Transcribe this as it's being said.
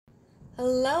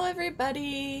Hello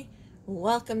everybody!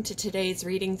 Welcome to today's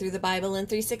reading through the Bible in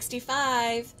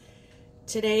 365.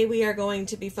 Today we are going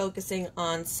to be focusing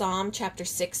on Psalm chapter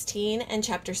 16 and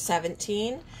chapter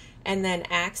 17, and then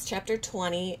Acts chapter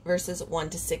 20 verses 1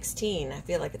 to 16. I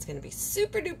feel like it's going to be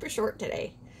super duper short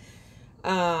today.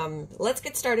 Let's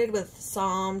get started with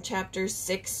Psalm chapter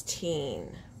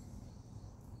 16.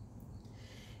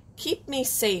 Keep me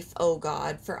safe, O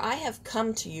God, for I have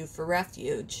come to you for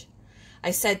refuge. I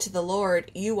said to the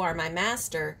Lord, you are my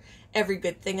master. Every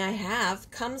good thing I have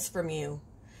comes from you.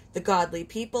 The godly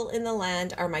people in the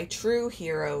land are my true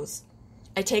heroes.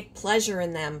 I take pleasure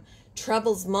in them.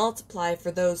 Troubles multiply for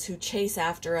those who chase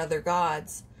after other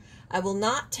gods. I will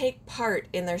not take part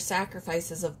in their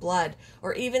sacrifices of blood,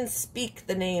 or even speak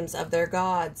the names of their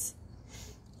gods.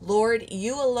 Lord,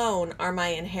 you alone are my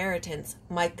inheritance,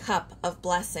 my cup of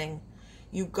blessing.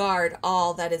 You guard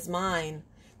all that is mine.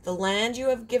 The land you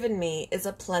have given me is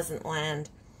a pleasant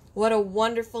land. What a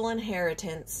wonderful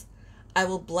inheritance. I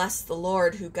will bless the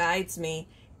Lord who guides me.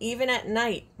 Even at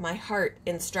night, my heart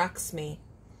instructs me.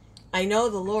 I know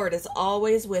the Lord is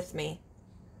always with me.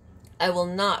 I will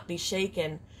not be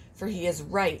shaken, for he is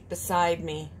right beside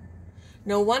me.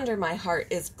 No wonder my heart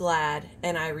is glad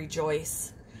and I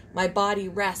rejoice. My body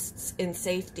rests in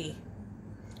safety.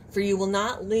 For you will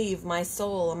not leave my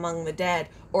soul among the dead,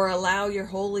 or allow your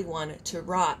Holy One to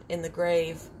rot in the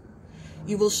grave.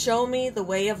 You will show me the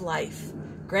way of life,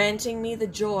 granting me the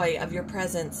joy of your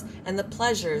presence and the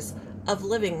pleasures of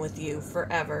living with you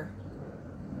forever.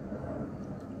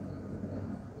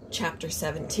 Chapter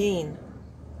 17.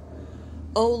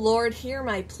 O Lord, hear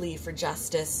my plea for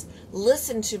justice.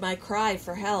 Listen to my cry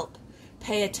for help.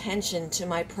 Pay attention to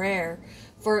my prayer,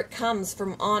 for it comes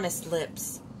from honest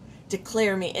lips.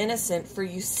 Declare me innocent, for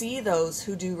you see those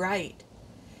who do right.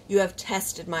 You have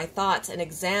tested my thoughts and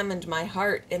examined my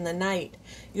heart in the night.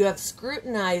 You have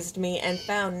scrutinized me and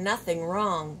found nothing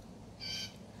wrong.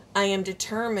 I am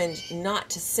determined not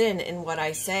to sin in what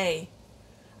I say.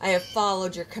 I have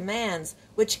followed your commands,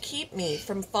 which keep me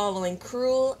from following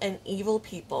cruel and evil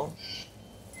people.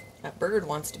 That bird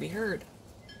wants to be heard.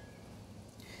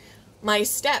 My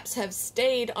steps have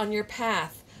stayed on your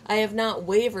path. I have not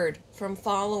wavered from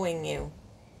following you.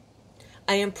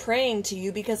 I am praying to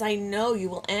you because I know you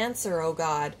will answer, O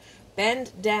God.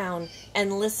 Bend down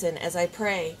and listen as I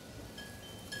pray.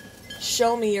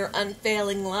 Show me your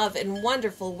unfailing love in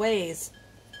wonderful ways.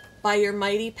 By your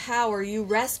mighty power, you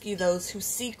rescue those who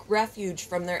seek refuge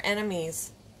from their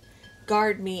enemies.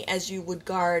 Guard me as you would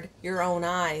guard your own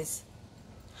eyes.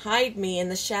 Hide me in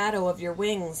the shadow of your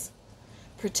wings.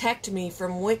 Protect me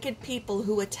from wicked people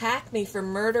who attack me, from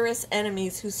murderous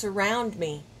enemies who surround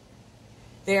me.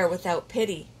 They are without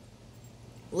pity.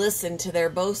 Listen to their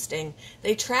boasting.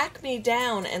 They track me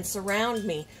down and surround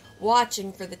me,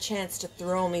 watching for the chance to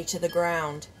throw me to the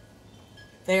ground.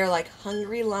 They are like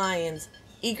hungry lions,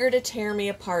 eager to tear me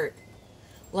apart,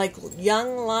 like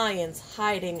young lions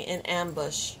hiding in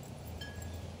ambush.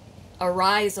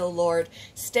 Arise, O Lord,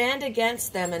 stand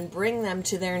against them and bring them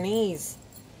to their knees.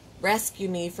 Rescue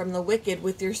me from the wicked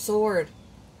with your sword.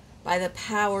 By the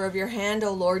power of your hand,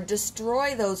 O Lord,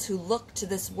 destroy those who look to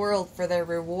this world for their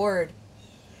reward,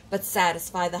 but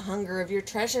satisfy the hunger of your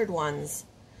treasured ones.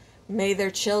 May their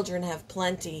children have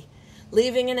plenty,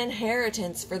 leaving an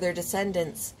inheritance for their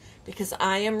descendants. Because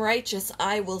I am righteous,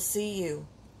 I will see you.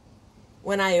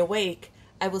 When I awake,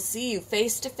 I will see you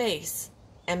face to face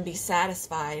and be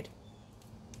satisfied.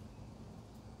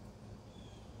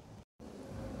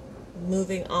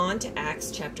 Moving on to Acts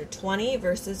chapter 20,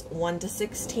 verses 1 to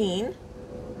 16.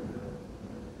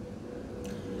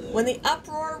 When the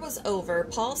uproar was over,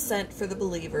 Paul sent for the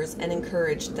believers and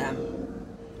encouraged them.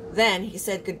 Then he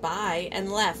said goodbye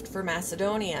and left for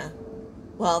Macedonia.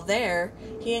 While there,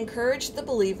 he encouraged the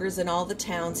believers in all the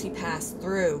towns he passed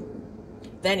through.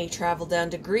 Then he traveled down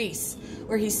to Greece,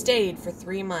 where he stayed for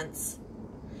 3 months.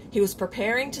 He was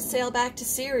preparing to sail back to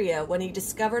Syria when he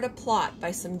discovered a plot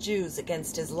by some Jews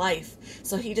against his life,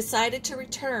 so he decided to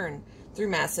return through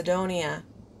Macedonia.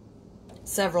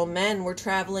 Several men were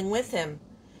traveling with him.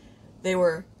 They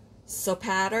were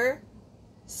Sopater,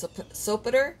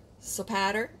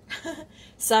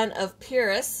 son of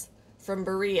Pyrrhus from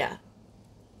Berea,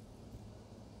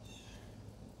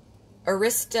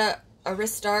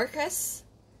 Aristarchus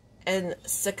and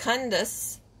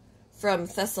Secundus from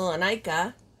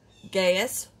Thessalonica,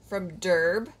 Gaius from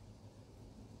Derbe,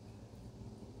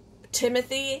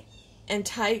 Timothy and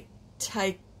Tychicus,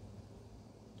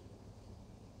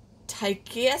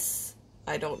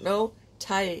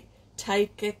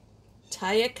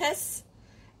 Tychicus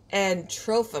and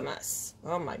Trophimus,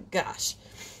 oh my gosh,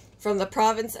 from the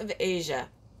province of Asia.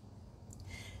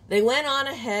 They went on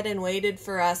ahead and waited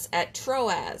for us at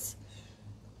Troas.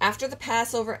 After the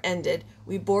Passover ended,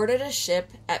 we boarded a ship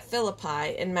at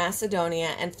Philippi in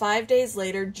Macedonia, and 5 days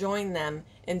later joined them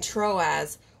in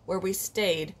Troas, where we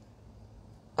stayed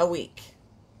a week.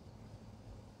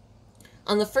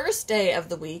 On the first day of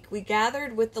the week, we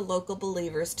gathered with the local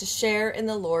believers to share in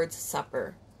the Lord's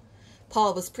Supper.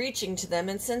 Paul was preaching to them,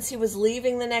 and since he was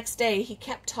leaving the next day, he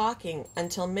kept talking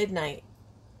until midnight.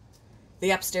 The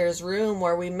upstairs room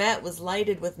where we met was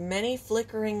lighted with many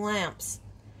flickering lamps.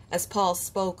 As Paul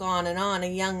spoke on, a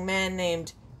young man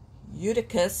named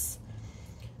Eutychus,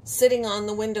 sitting on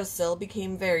the windowsill,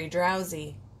 became very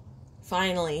drowsy.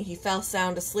 Finally, he fell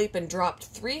sound asleep and dropped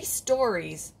 3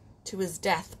 stories to his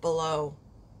death below.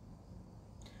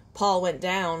 Paul went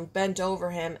down, bent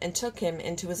over him, and took him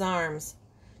into his arms.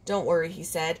 "Don't worry," he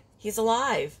said. "He's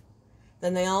alive."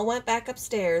 Then they all went back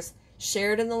upstairs,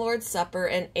 shared in the Lord's Supper,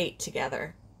 and ate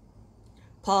together.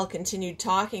 Paul continued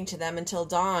talking to them until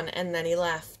dawn, and then he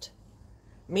left.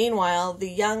 Meanwhile,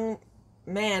 the young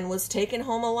man was taken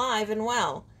home alive and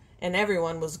well, and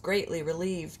everyone was greatly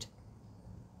relieved.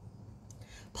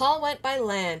 Paul went by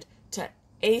land to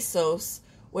Assos,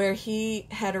 where he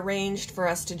had arranged for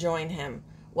us to join him,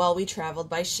 while we traveled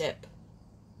by ship.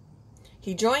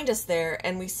 He joined us there,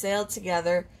 and we sailed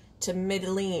together to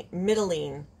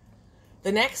Mytilene.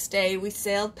 The next day, we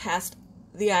sailed past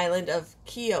the island of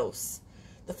Chios.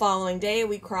 The following day,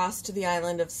 we crossed to the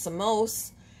island of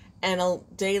Samos, and a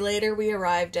day later, we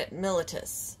arrived at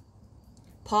Miletus.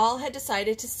 Paul had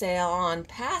decided to sail on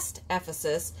past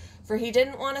Ephesus, for he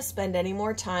didn't want to spend any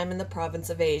more time in the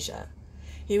province of Asia.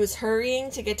 He was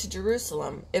hurrying to get to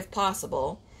Jerusalem, if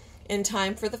possible, in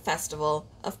time for the festival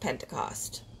of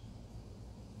Pentecost.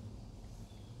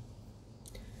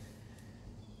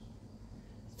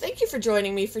 Thank you for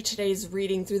joining me for today's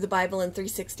reading through the Bible in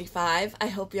 365. I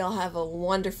hope you all have a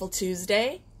wonderful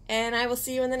Tuesday, and I will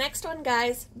see you in the next one,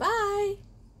 guys. Bye!